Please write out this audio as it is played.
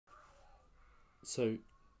So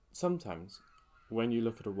sometimes when you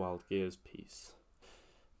look at a wild gears piece,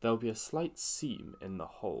 there'll be a slight seam in the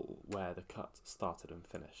hole where the cut started and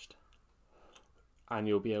finished. And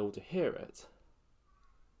you'll be able to hear it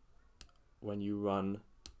when you run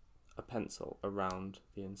a pencil around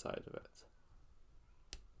the inside of it.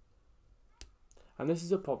 And this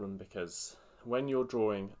is a problem because when you're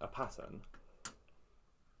drawing a pattern,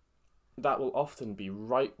 that will often be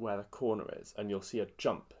right where the corner is and you'll see a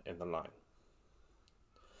jump in the line.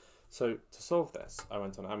 So to solve this, I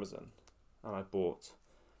went on Amazon and I bought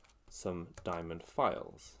some diamond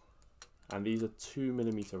files. And these are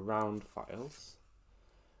 2mm round files,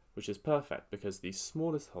 which is perfect because the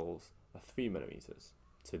smallest holes are 3mm.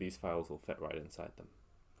 So these files will fit right inside them.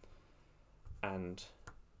 And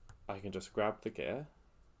I can just grab the gear,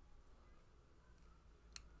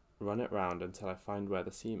 run it round until I find where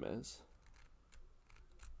the seam is,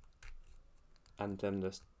 and then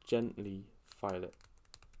just gently file it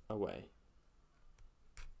away.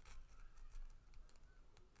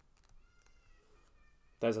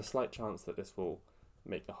 There's a slight chance that this will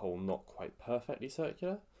make the hole not quite perfectly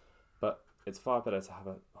circular, but it's far better to have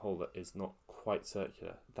a hole that is not quite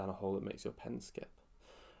circular than a hole that makes your pen skip.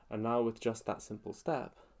 And now with just that simple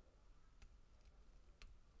step,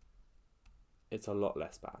 it's a lot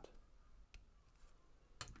less bad.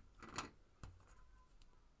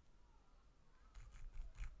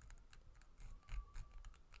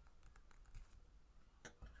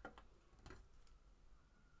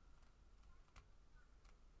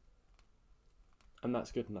 And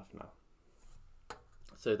that's good enough now.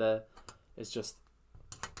 So there is just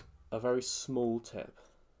a very small tip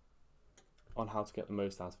on how to get the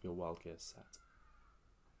most out of your wild gears set.